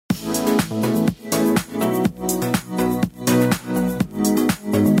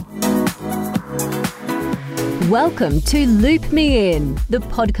Welcome to Loop Me In, the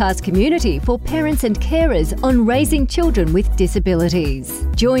podcast community for parents and carers on raising children with disabilities.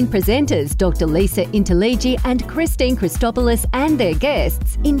 Join presenters Dr. Lisa Interligi and Christine Christopoulos and their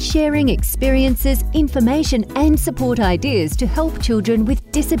guests in sharing experiences, information and support ideas to help children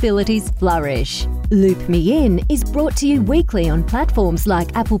with disabilities flourish. Loop Me In is brought to you weekly on platforms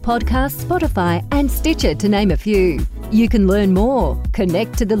like Apple Podcasts, Spotify and Stitcher, to name a few. You can learn more,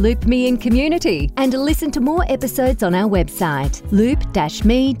 connect to the Loop Me In community and listen to more episodes on our website, loop-me-in.com.au.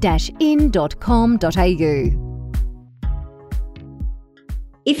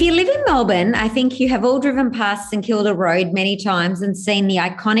 If you live in Melbourne, I think you have all driven past St Kilda Road many times and seen the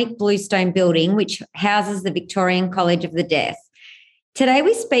iconic Bluestone building, which houses the Victorian College of the Deaf. Today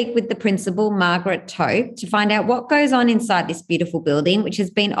we speak with the principal, Margaret Tope, to find out what goes on inside this beautiful building, which has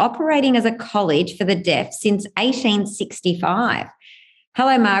been operating as a college for the deaf since 1865.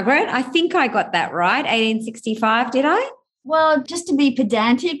 Hello, Margaret. I think I got that right, 1865, did I? Well, just to be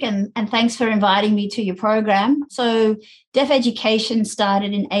pedantic, and thanks for inviting me to your program. So deaf education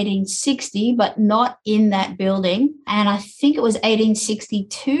started in 1860, but not in that building. And I think it was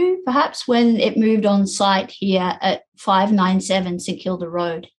 1862, perhaps, when it moved on site here at 597 St Kilda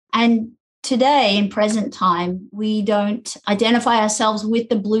Road. And today, in present time, we don't identify ourselves with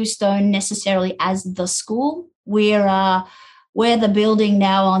the Bluestone necessarily as the school. We're the building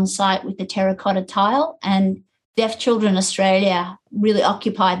now on site with the terracotta tile, and Deaf Children Australia really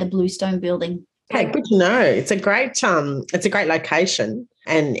occupy the Bluestone building. Okay, good to know. It's a great location,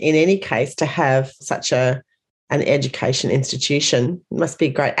 and in any case, to have such an education institution must be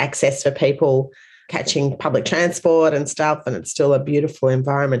great access for people catching public transport and stuff, and it's still a beautiful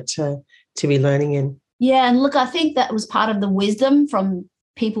environment to be learning in. Yeah, and look, I think that was part of the wisdom from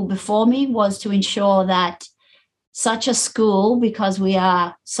people before me, was to ensure that such a school, because we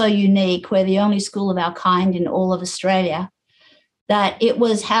are so unique, we're the only school of our kind in all of Australia, that it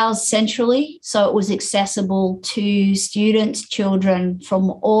was housed centrally, so it was accessible to students, children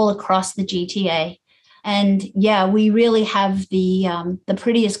from all across the GTA. And yeah, we really have the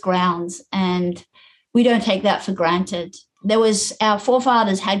prettiest grounds, and we don't take that for granted. Our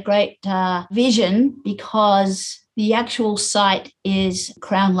forefathers had great vision, because the actual site is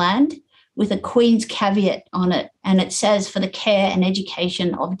Crown land with a Queen's caveat on it, and it says, for the care and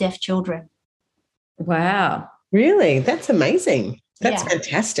education of deaf children. Wow. Really? That's amazing. That's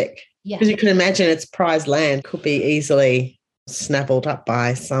fantastic. Yeah. Because you can imagine its prized land could be easily snaffled up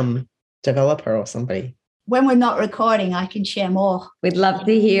by some developer or somebody. When we're not recording, I can share more. We'd love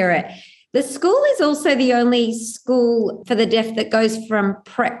to hear it. The school is also the only school for the deaf that goes from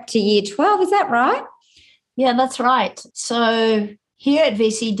prep to year 12. Is that right? Yeah, that's right. So here at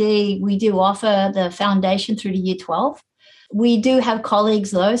VCD, we do offer the foundation through to year 12. We do have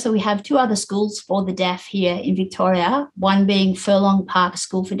colleagues, though. So we have two other schools for the deaf here in Victoria, one being Furlong Park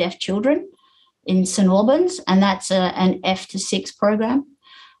School for Deaf Children in St Albans, and that's an F to 6 program.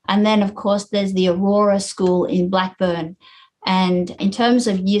 And then, of course, there's the Aurora School in Blackburn. And in terms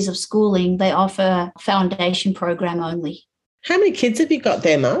of years of schooling, they offer foundation program only. How many kids have you got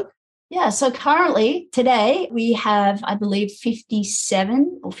there, Mark? Yeah, so currently today we have, I believe,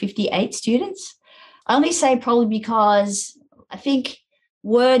 57 or 58 students. I only say probably because I think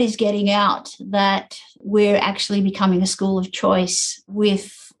word is getting out that we're actually becoming a school of choice,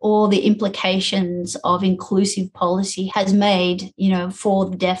 with all the implications of inclusive policy has made, for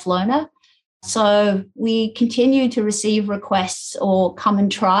the deaf learner. So we continue to receive requests or come and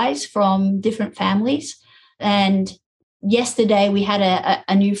tries from different families. And yesterday, we had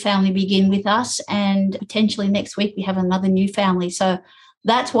a new family begin with us, and potentially next week we have another new family. So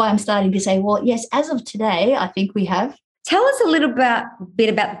that's why I'm starting to say, well, yes, as of today, I think we have. Tell us a little bit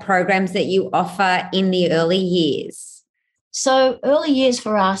about the programs that you offer in the early years. So early years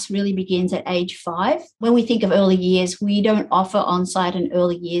for us really begins at age 5. When we think of early years, we don't offer on-site an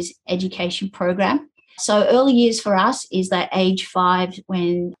early years education program. So early years for us is that age 5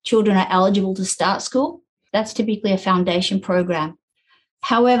 when children are eligible to start school. That's typically a foundation program.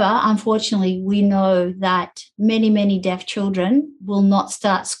 However, unfortunately, we know that many, many deaf children will not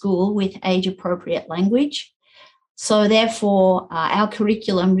start school with age-appropriate language. So therefore, our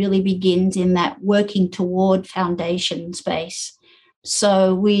curriculum really begins in that working toward foundation space.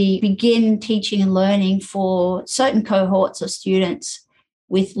 So we begin teaching and learning for certain cohorts of students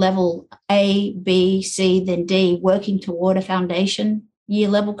with level A, B, C, then D, working toward a foundation year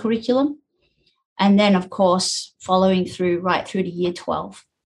level curriculum. And then, of course, following through right through to year 12.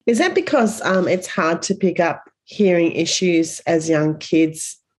 Is that because it's hard to pick up hearing issues as young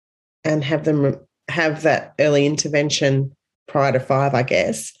kids and have them have that early intervention prior to 5, I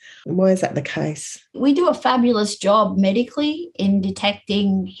guess. Why is that the case? We do a fabulous job medically in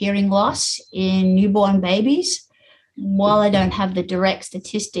detecting hearing loss in newborn babies. While I don't have the direct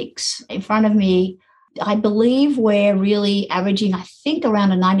statistics in front of me, I believe we're really averaging, I think,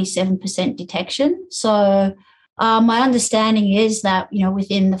 around a 97% detection. So my understanding is that,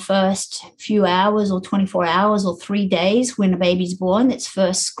 within the first few hours or 24 hours or 3 days when a baby's born, it's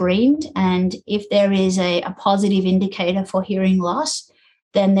first screened. And if there is a positive indicator for hearing loss,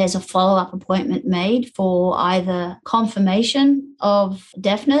 then there's a follow-up appointment made for either confirmation of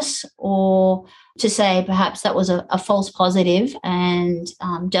deafness or to say perhaps that was a false positive and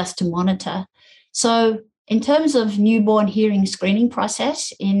just to monitor. So in terms of newborn hearing screening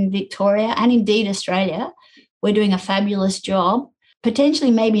process in Victoria and indeed Australia, we're doing a fabulous job,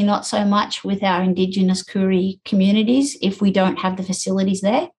 potentially maybe not so much with our Indigenous Koori communities if we don't have the facilities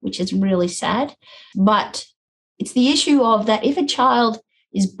there, which is really sad. But it's the issue of that if a child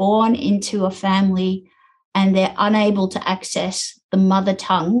is born into a family and they're unable to access the mother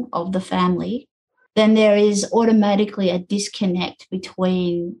tongue of the family, then there is automatically a disconnect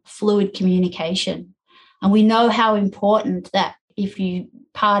between fluid communication. And we know how important that, if you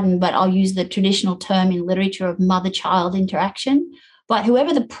pardon, but I'll use the traditional term in literature of mother-child interaction, but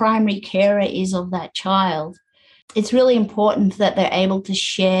whoever the primary carer is of that child, it's really important that they're able to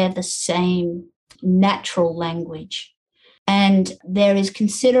share the same natural language. And there is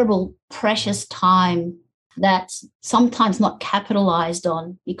considerable precious time that's sometimes not capitalized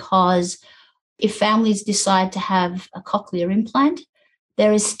on, because if families decide to have a cochlear implant,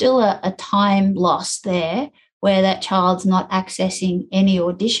 there is still a time loss there where that child's not accessing any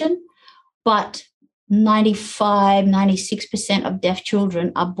audition. But 95, 96% of deaf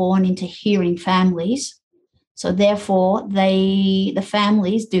children are born into hearing families. So therefore, the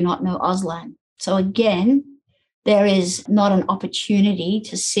families do not know Auslan. So again, there is not an opportunity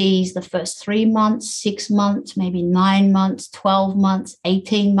to seize the first 3 months, 6 months, maybe 9 months, 12 months,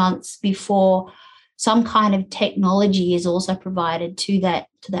 18 months before some kind of technology is also provided to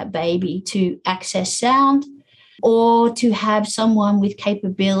that baby to access sound or to have someone with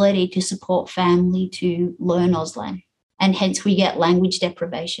capability to support family to learn Auslan. And hence we get language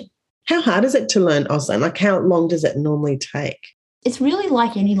deprivation. How hard is it to learn Auslan? Like, how long does it normally take? It's really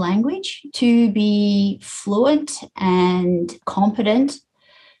like any language to be fluent and competent,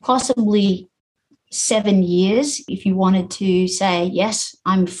 possibly 7 years if you wanted to say, yes,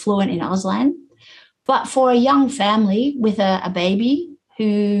 I'm fluent in Auslan. But for a young family with a baby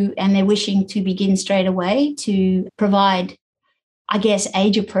and they're wishing to begin straight away to provide, I guess,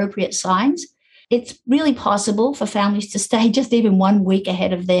 age-appropriate signs, it's really possible for families to stay just even 1 week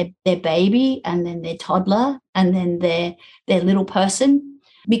ahead of their baby and then their toddler and then their little person.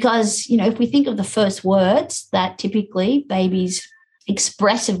 Because, if we think of the first words that typically babies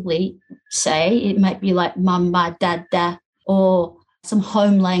expressively say, it might be like mama, dada, or some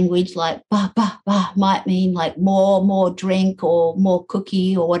home language like ba, ba, ba might mean like more drink or more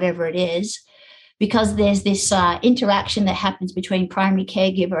cookie or whatever it is, because there's this interaction that happens between primary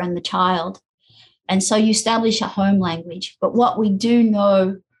caregiver and the child. And so you establish a home language. But what we do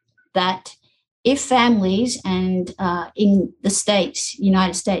know that if families, and in the States,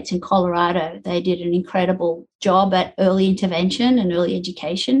 United States and Colorado, they did an incredible job at early intervention and early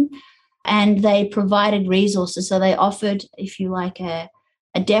education, and they provided resources. So they offered, if you like, a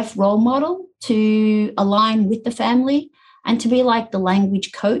deaf role model to align with the family and to be like the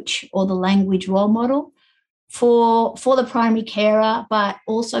language coach or the language role model for the primary carer, but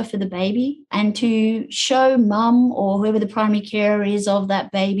also for the baby, and to show mum or whoever the primary carer is of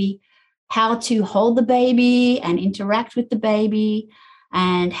that baby how to hold the baby and interact with the baby,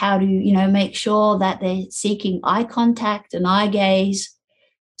 and how to, make sure that they're seeking eye contact and eye gaze.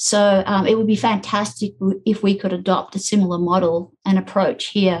 So it would be fantastic if we could adopt a similar model and approach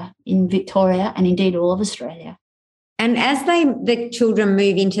here in Victoria and indeed all of Australia. And as the children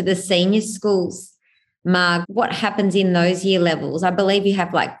move into the senior schools, Marg, what happens in those year levels? I believe you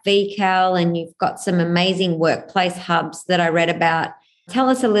have like VCAL and you've got some amazing workplace hubs that I read about. Tell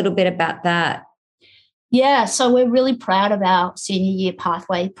us a little bit about that. Yeah, so we're really proud of our senior year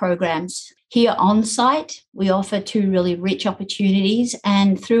pathway programs. Here on site, we offer 2 really rich opportunities,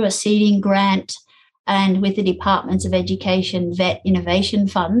 and through a seeding grant and with the Departments of Education VET Innovation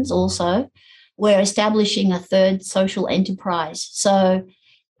Funds also, we're establishing a 3rd social enterprise. So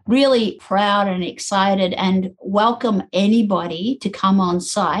really proud and excited and welcome anybody to come on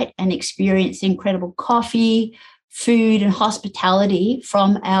site and experience incredible coffee, food and hospitality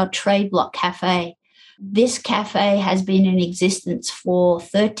from our Trade Block Cafe. This cafe has been in existence for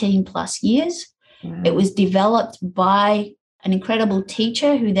 13 plus years. Wow. It was developed by an incredible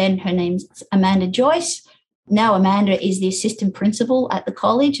teacher who then, her name's Amanda Joyce. Now Amanda is the assistant principal at the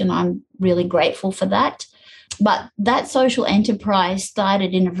college, and I'm really grateful for that. But that social enterprise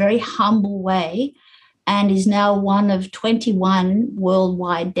started in a very humble way and is now one of 21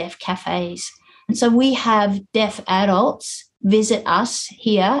 worldwide deaf cafes. And so we have deaf adults visit us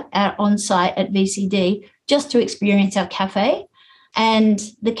here on site at VCD just to experience our cafe. And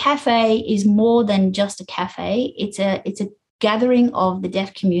the cafe is more than just a cafe. It's a gathering of the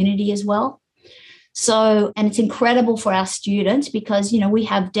deaf community as well. So, and it's incredible for our students because, we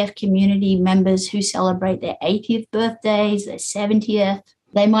have deaf community members who celebrate their 80th birthdays, their 70th.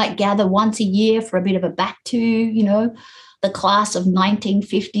 They might gather once a year for a bit of a back to, the class of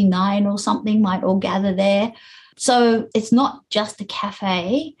 1959 or something might all gather there. So it's not just a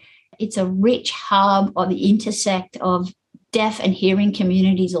cafe. It's a rich hub or the intersect of deaf and hearing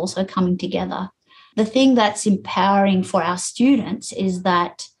communities also coming together. The thing that's empowering for our students is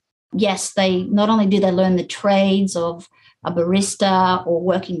that, yes, they not only do they learn the trades of a barista or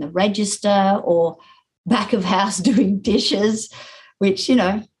working the register or back of house doing dishes, which,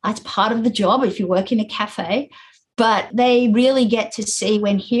 that's part of the job if you work in a cafe, but they really get to see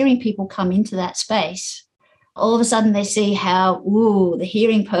when hearing people come into that space, all of a sudden they see how, the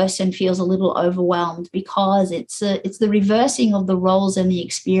hearing person feels a little overwhelmed because it's the reversing of the roles and the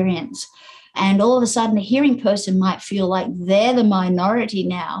experience. And all of a sudden a hearing person might feel like they're the minority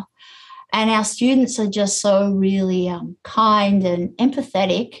now. And our students are just so really kind and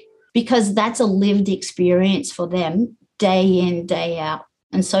empathetic because that's a lived experience for them day in, day out.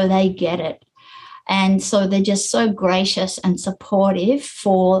 And so they get it. And so they're just so gracious and supportive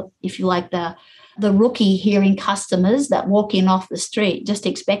for, if you like, the rookie hearing customers that walk in off the street just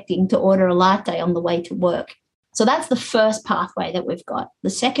expecting to order a latte on the way to work. So that's the first pathway that we've got. The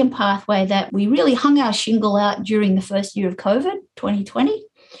second pathway that we really hung our shingle out during the first year of COVID, 2020.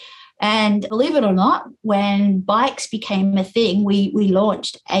 And believe it or not, when bikes became a thing, we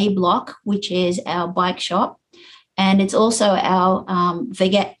launched A Block, which is our bike shop. And it's also our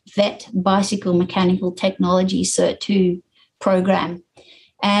VET Bicycle Mechanical Technology Cert 2 program.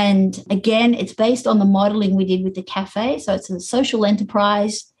 And again, it's based on the modeling we did with the cafe. So it's a social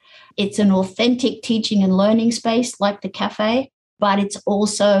enterprise. It's an authentic teaching and learning space like the cafe, but it's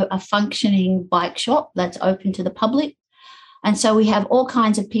also a functioning bike shop that's open to the public. And so we have all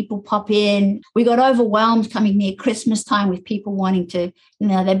kinds of people pop in. We got overwhelmed coming near Christmas time with people wanting to,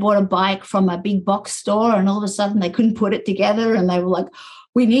 they bought a bike from a big box store and all of a sudden they couldn't put it together. And they were like,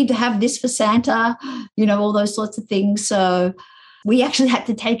 we need to have this for Santa, all those sorts of things. So we actually had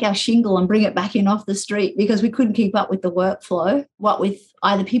to take our shingle and bring it back in off the street because we couldn't keep up with the workflow, what with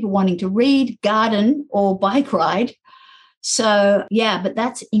either people wanting to read, garden, or bike ride. So, but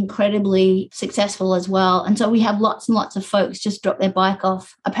that's incredibly successful as well. And so we have lots and lots of folks just drop their bike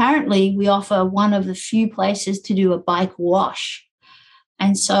off. Apparently, we offer one of the few places to do a bike wash.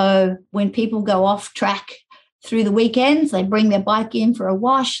 And so when people go off track through the weekends, they bring their bike in for a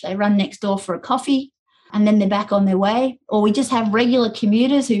wash, they run next door for a coffee, and then they're back on their way. Or we just have regular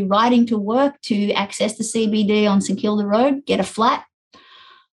commuters who riding to work to access the CBD on St Kilda Road, get a flat,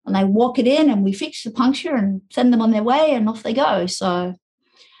 and they walk it in and we fix the puncture and send them on their way and off they go. So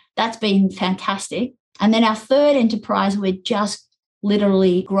that's been fantastic. And then our third enterprise, we're just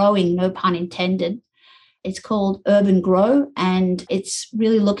literally growing, no pun intended. It's called Urban Grow, and it's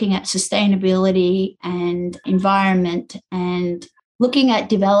really looking at sustainability and environment and looking at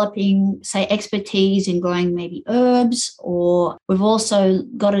developing, say, expertise in growing maybe herbs, or we've also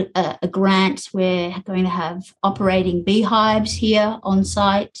got a grant. We're going to have operating beehives here on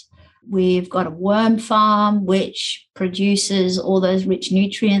site. We've got a worm farm, which produces all those rich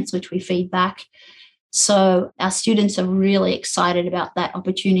nutrients, which we feed back. So our students are really excited about that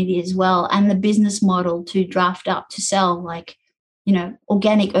opportunity as well, and the business model to draft up to sell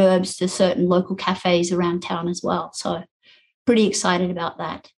organic herbs to certain local cafes around town as well. So pretty excited about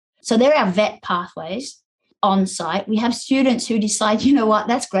that. So there are our VET pathways on site. We have students who decide,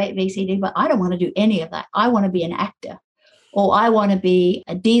 that's great, VCD, but I don't want to do any of that. I want to be an actor, or I want to be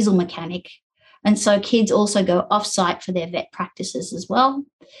a diesel mechanic. And so kids also go off-site for their VET practices as well.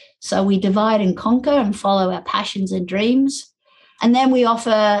 So we divide and conquer and follow our passions and dreams. And then we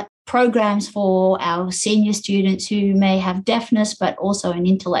offer programs for our senior students who may have deafness, but also an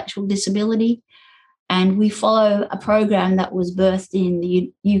intellectual disability. And we follow a program that was birthed in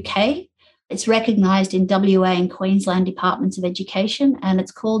the UK. It's recognised in WA and Queensland Departments of Education, and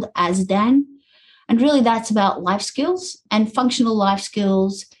it's called ASDAN. And really that's about life skills and functional life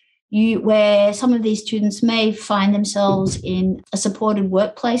skills, where some of these students may find themselves in a supported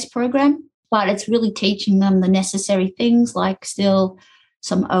workplace program, but it's really teaching them the necessary things like still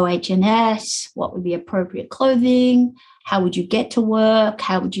some OH&S, what would be appropriate clothing, how would you get to work,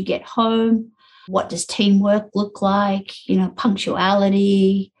 how would you get home, what does teamwork look like,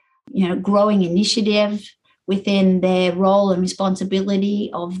 punctuality, growing initiative within their role and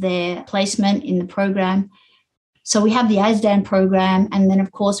responsibility of their placement in the program. So we have the ASDAN program, and then,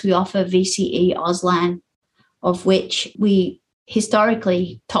 of course, we offer VCE Auslan, of which we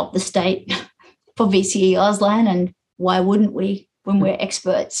historically top the state for VCE Auslan, and why wouldn't we when we're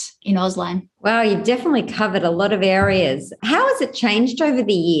experts in Auslan? Wow, you've definitely covered a lot of areas. How has it changed over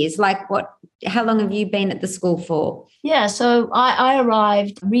the years? How long have you been at the school for? Yeah, so I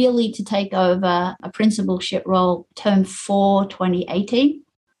arrived really to take over a principalship role term 4, 2018.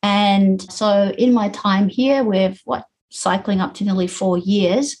 And so in my time here, we're cycling up to nearly 4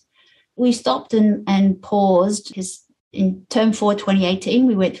 years. We stopped and paused because in term 4, 2018,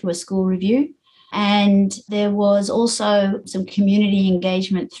 we went through a school review. And there was also some community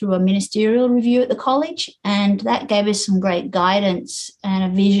engagement through a ministerial review at the college. And that gave us some great guidance and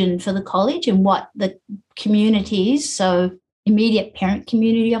a vision for the college and what the communities, so immediate parent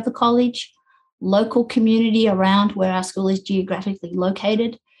community of the college, local community around where our school is geographically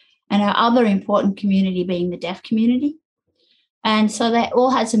located, and our other important community being the deaf community. And so they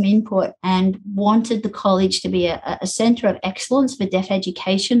all had some input and wanted the college to be a centre of excellence for deaf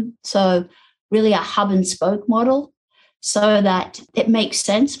education. So really a hub and spoke model, so that it makes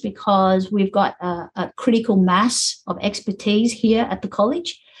sense because we've got a critical mass of expertise here at the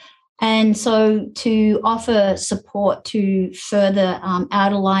college. And so to offer support to further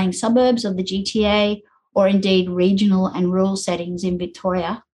outlying suburbs of the GTA, or indeed regional and rural settings in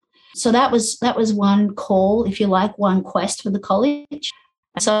Victoria. So that was one call, if you like, one quest for the college.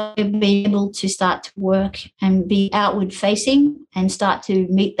 So being able to start to work and be outward facing and start to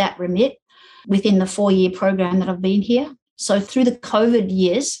meet that remit within the 4-year program that I've been here. So through the COVID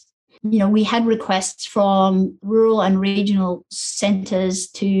years, we had requests from rural and regional centres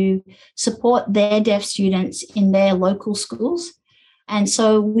to support their deaf students in their local schools. And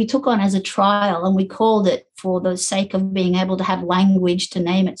so we took on as a trial, and we called it, for the sake of being able to have language to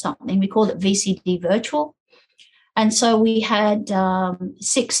name it something, we called it VCD Virtual. And so we had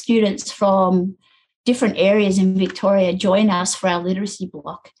 6 students from different areas in Victoria join us for our literacy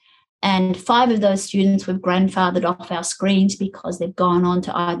block. And 5 of those students we've grandfathered off our screens because they've gone on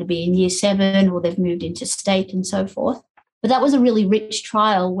to either be in year 7 or they've moved into state and so forth. But that was a really rich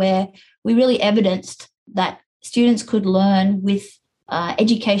trial where we really evidenced that students could learn with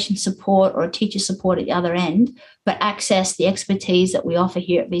education support or teacher support at the other end, but access the expertise that we offer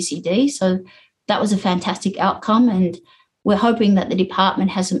here at VCD. So that was a fantastic outcome. And we're hoping that the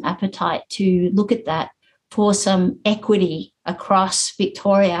department has some appetite to look at that for some equity across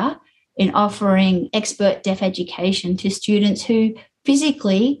Victoria in offering expert deaf education to students who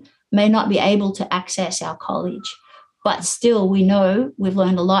physically may not be able to access our college. But still, we know we've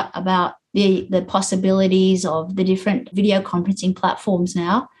learned a lot about the possibilities of the different video conferencing platforms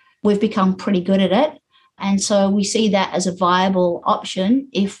now. We've become pretty good at it. And so we see that as a viable option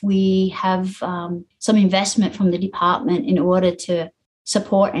if we have some investment from the department in order to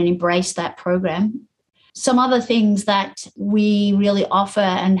support and embrace that program. Some other things that we really offer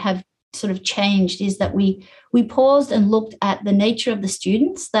and have sort of changed is that we paused and looked at the nature of the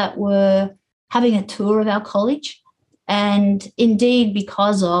students that were having a tour of our college. And indeed,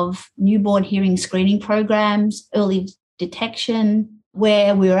 because of newborn hearing screening programs, early detection,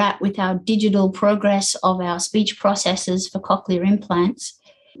 where we're at with our digital progress of our speech processors for cochlear implants,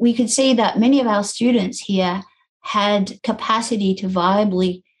 we could see that many of our students here had capacity to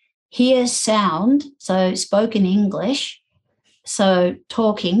viably hear sound, so spoken English, so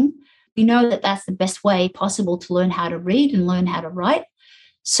talking. We know that that's the best way possible to learn how to read and learn how to write.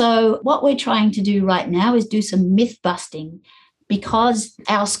 So what we're trying to do right now is do some myth busting, because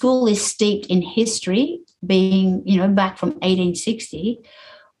our school is steeped in history, being, back from 1860,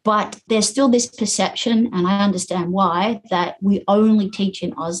 but there's still this perception, and I understand why, that we only teach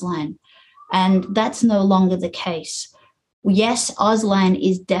in Auslan, and that's no longer the case. Yes, Auslan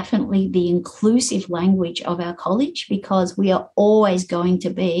is definitely the inclusive language of our college, because we are always going to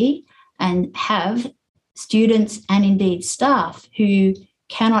be and have students and indeed staff who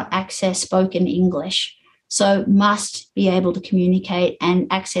cannot access spoken English, so must be able to communicate and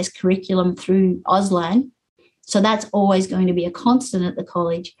access curriculum through Auslan. So that's always going to be a constant at the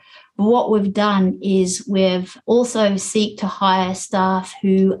college. But what we've done is we've also seek to hire staff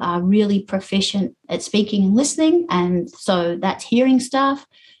who are really proficient at speaking and listening, and so that's hearing staff.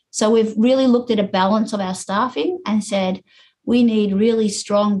 So we've really looked at a balance of our staffing and said, we need really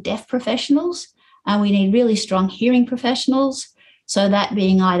strong deaf professionals and we need really strong hearing professionals. So that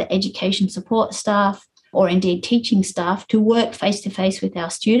being either education support staff or indeed teaching staff to work face-to-face with our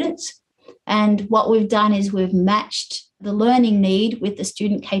students. And what we've done is we've matched the learning need with the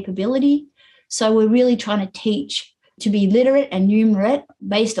student capability. So we're really trying to teach to be literate and numerate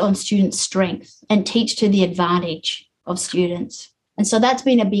based on student strength and teach to the advantage of students. And so that's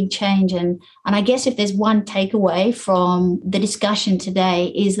been a big change. And I guess if there's one takeaway from the discussion today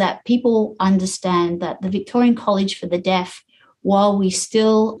is that people understand that the Victorian College for the Deaf, while we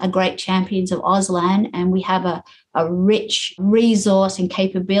still are great champions of Auslan and we have a rich resource and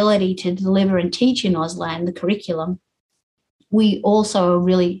capability to deliver and teach in Auslan, the curriculum, we also are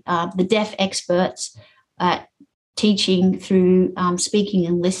really the deaf experts at teaching through speaking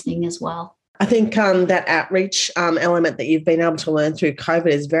and listening as well. I think that outreach element that you've been able to learn through COVID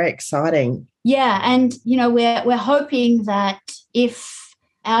is very exciting. Yeah, and we're hoping that if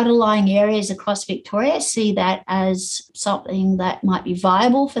outlying areas across Victoria see that as something that might be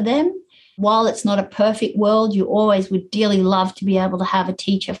viable for them, while it's not a perfect world, you always would dearly love to be able to have a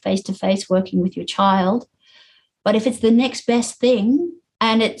teacher face-to-face working with your child. But if it's the next best thing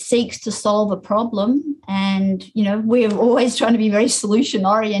and it seeks to solve a problem, and, we're always trying to be very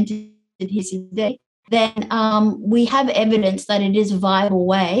solution-oriented here today, then we have evidence that it is a viable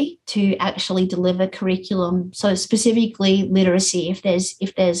way to actually deliver curriculum. So specifically literacy,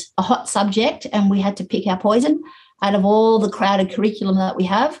 if there's a hot subject and we had to pick our poison out of all the crowded curriculum that we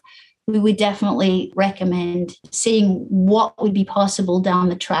have, we would definitely recommend seeing what would be possible down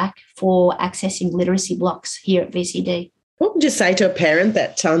the track for accessing literacy blocks here at VCD. What would you say to a parent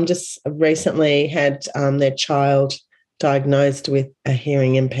that just recently had their child diagnosed with a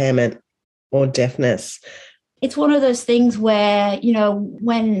hearing impairment or deafness? It's one of those things where,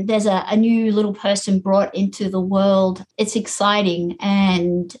 when there's a new little person brought into the world, it's exciting.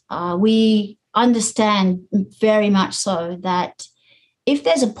 And we understand very much so that if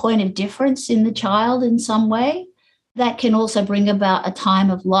there's a point of difference in the child in some way, that can also bring about a time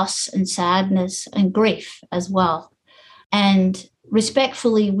of loss and sadness and grief as well. And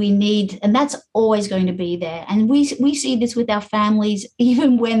respectfully, we need, and that's always going to be there. And we see this with our families,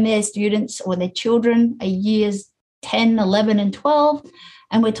 even when their students or their children are years 10, 11, and 12,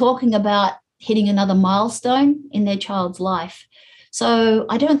 and we're talking about hitting another milestone in their child's life. So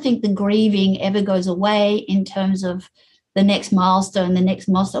I don't think the grieving ever goes away in terms of the next milestone,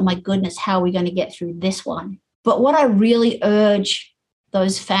 oh my goodness, how are we going to get through this one? But what I really urge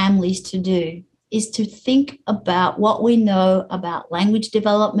those families to do is to think about what we know about language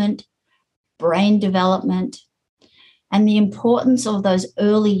development, brain development, and the importance of those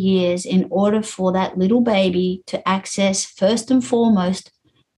early years in order for that little baby to access, first and foremost,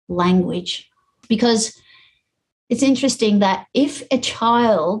 language. Because it's interesting that if a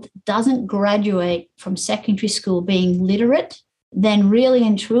child doesn't graduate from secondary school being literate, then really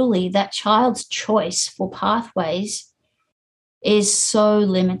and truly that child's choice for pathways is so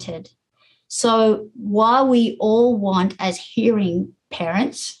limited. So while we all want, as hearing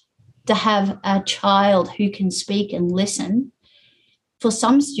parents, to have a child who can speak and listen, for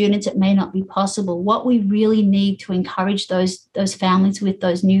some students it may not be possible. What we really need to encourage those families with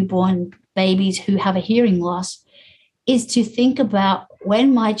those newborn babies who have a hearing loss is to think about,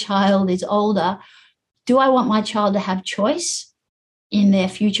 when my child is older, do I want my child to have choice in their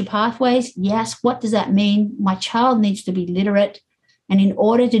future pathways? Yes. What does that mean? My child needs to be literate. And in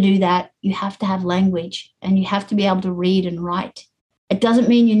order to do that, you have to have language and you have to be able to read and write. It doesn't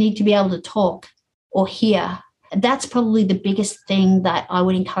mean you need to be able to talk or hear. That's probably the biggest thing that I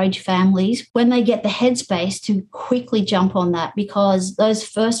would encourage families when they get the headspace to quickly jump on that, because those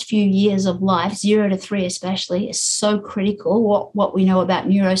first few years of life, 0 to 3 especially, is so critical, what we know about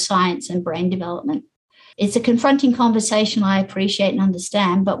neuroscience and brain development. It's a confronting conversation I appreciate and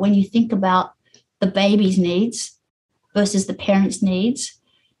understand, but when you think about the baby's needs versus the parents' needs,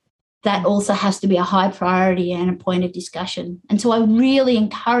 that also has to be a high priority and a point of discussion. And so I really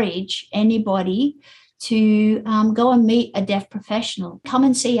encourage anybody to go and meet a deaf professional. Come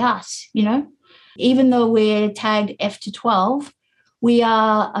and see us, Even though we're tagged F to 12, we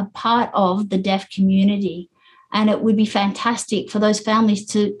are a part of the deaf community. And it would be fantastic for those families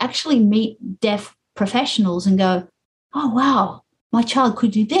to actually meet deaf professionals and go, oh, wow, my child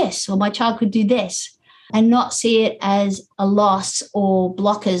could do this or my child could do this, and not see it as a loss or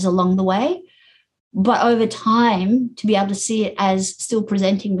blockers along the way, but over time to be able to see it as still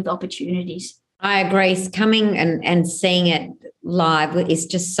presenting with opportunities. I agree. Coming and seeing it live is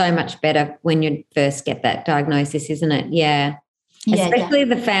just so much better when you first get that diagnosis, isn't it? Yeah. Especially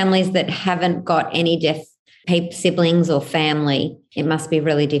the families that haven't got any deaf siblings or family, it must be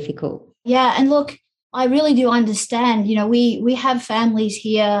really difficult. Yeah. And look, I really do understand, we have families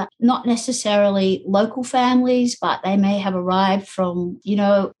here, not necessarily local families, but they may have arrived from,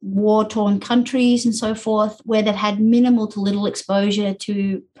 war-torn countries and so forth, where they've had minimal to little exposure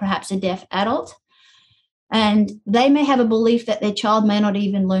to perhaps a deaf adult. And they may have a belief that their child may not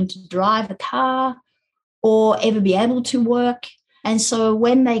even learn to drive a car or ever be able to work. And so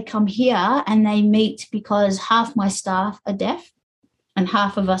when they come here and they meet, because half my staff are deaf and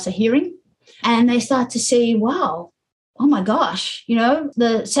half of us are hearing, and they start to see, wow, oh my gosh,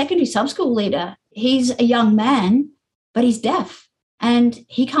 the secondary sub-school leader, he's a young man, but he's deaf and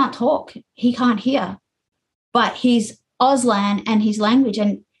he can't talk, he can't hear, but he's Auslan and his language,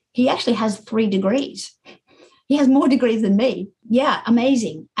 and he actually has 3 degrees. He has more degrees than me. Yeah,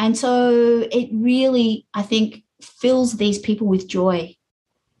 amazing. And so it really, I think, fills these people with joy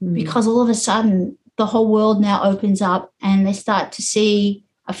because all of a sudden the whole world now opens up and they start to see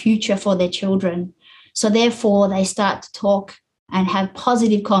a future for their children. So therefore they start to talk and have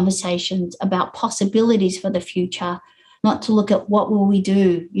positive conversations about possibilities for the future, not to look at what will we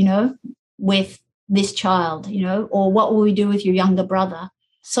do, with this child, or what will we do with your younger brother.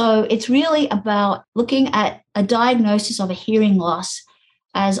 So it's really about looking at a diagnosis of a hearing loss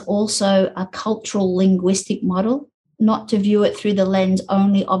as also a cultural linguistic model, not to view it through the lens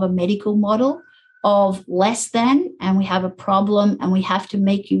only of a medical model of less than, and we have a problem and we have to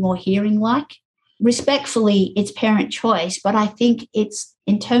make you more hearing like. Respectfully, it's parent choice, but I think it's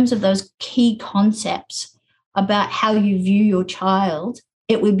in terms of those key concepts about how you view your child,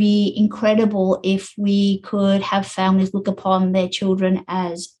 it would be incredible if we could have families look upon their children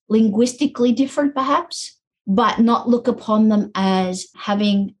as linguistically different perhaps, but not look upon them as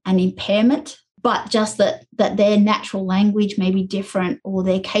having an impairment, but just that their natural language may be different or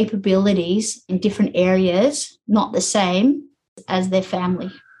their capabilities in different areas not the same as their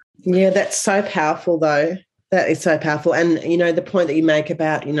family. Yeah, that's so powerful though. That is so powerful. And, the point that you make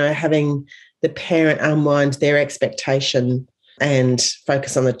about, having the parent unwind their expectation and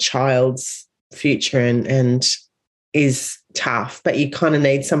focus on the child's future and is tough, but you kind of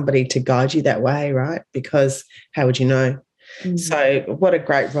need somebody to guide you that way, right? Because how would you know? So what a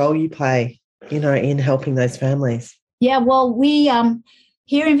great role you play, in helping those families. Yeah, well, we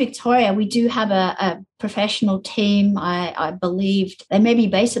here in Victoria, we do have a professional team. I believe they may be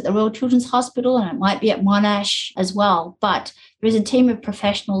based at the Royal Children's Hospital and it might be at Monash as well. But there is a team of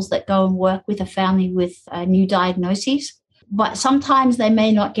professionals that go and work with a family with new diagnoses. But sometimes they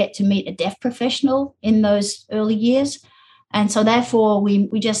may not get to meet a deaf professional in those early years. And so therefore,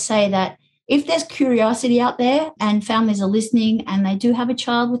 we just say that if there's curiosity out there and families are listening and they do have a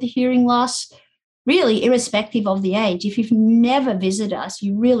child with a hearing loss, really irrespective of the age, if you've never visited us,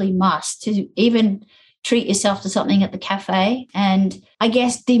 you really must, to even treat yourself to something at the cafe and I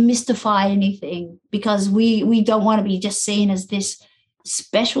guess demystify anything, because we don't want to be just seen as this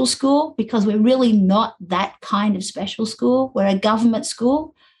special school, because we're really not that kind of special school. We're a government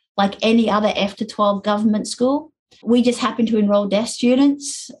school like any other F to 12 government school. We just happen to enroll deaf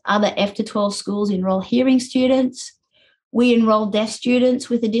students. Other F to 12 schools enroll hearing students. We enroll deaf students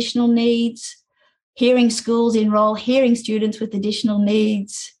with additional needs. Hearing schools enroll hearing students with additional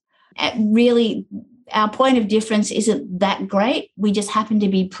needs. Really, our point of difference isn't that great. We just happen to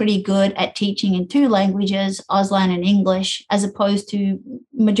be pretty good at teaching in 2 languages, Auslan and English, as opposed to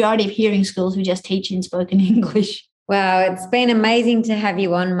majority of hearing schools who just teach in spoken English. Wow, it's been amazing to have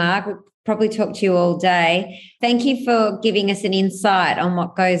you on, Mark. We'll probably talk to you all day. Thank you for giving us an insight on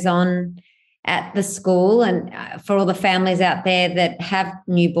what goes on at the school and for all the families out there that have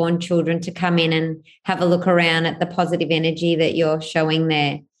newborn children to come in and have a look around at the positive energy that you're showing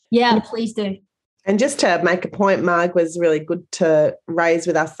there. Yeah, please do. And just to make a point, Marg, was really good to raise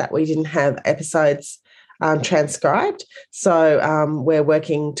with us that we didn't have episodes transcribed. So we're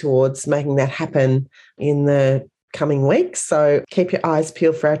working towards making that happen in the coming weeks. So keep your eyes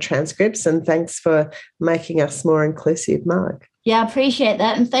peeled for our transcripts, and thanks for making us more inclusive, Marg. Yeah, I appreciate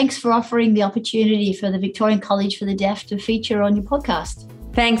that. And thanks for offering the opportunity for the Victorian College for the Deaf to feature on your podcast.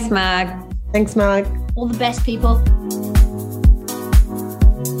 Thanks, Marg. Thanks, Marg. All the best, people.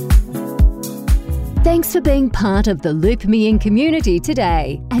 Thanks for being part of the Loop Me In community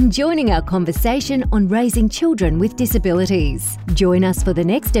today and joining our conversation on raising children with disabilities. Join us for the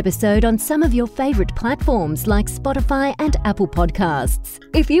next episode on some of your favourite platforms like Spotify and Apple Podcasts.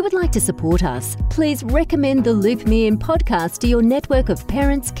 If you would like to support us, please recommend the Loop Me In podcast to your network of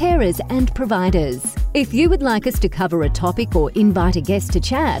parents, carers and providers. If you would like us to cover a topic or invite a guest to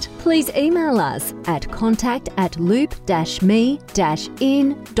chat, please email us at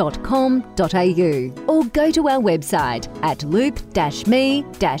contact@loop-me-in.com.au or go to our website at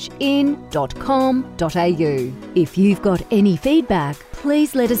loop-me-in.com.au. If you've got any feedback,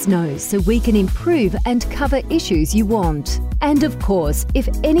 please let us know so we can improve and cover issues you want. And of course, if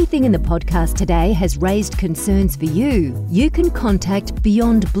anything in the podcast today has raised concerns for you, you can contact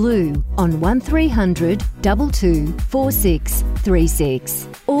Beyond Blue on 1300 22 4636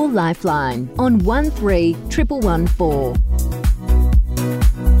 or Lifeline on 13 114.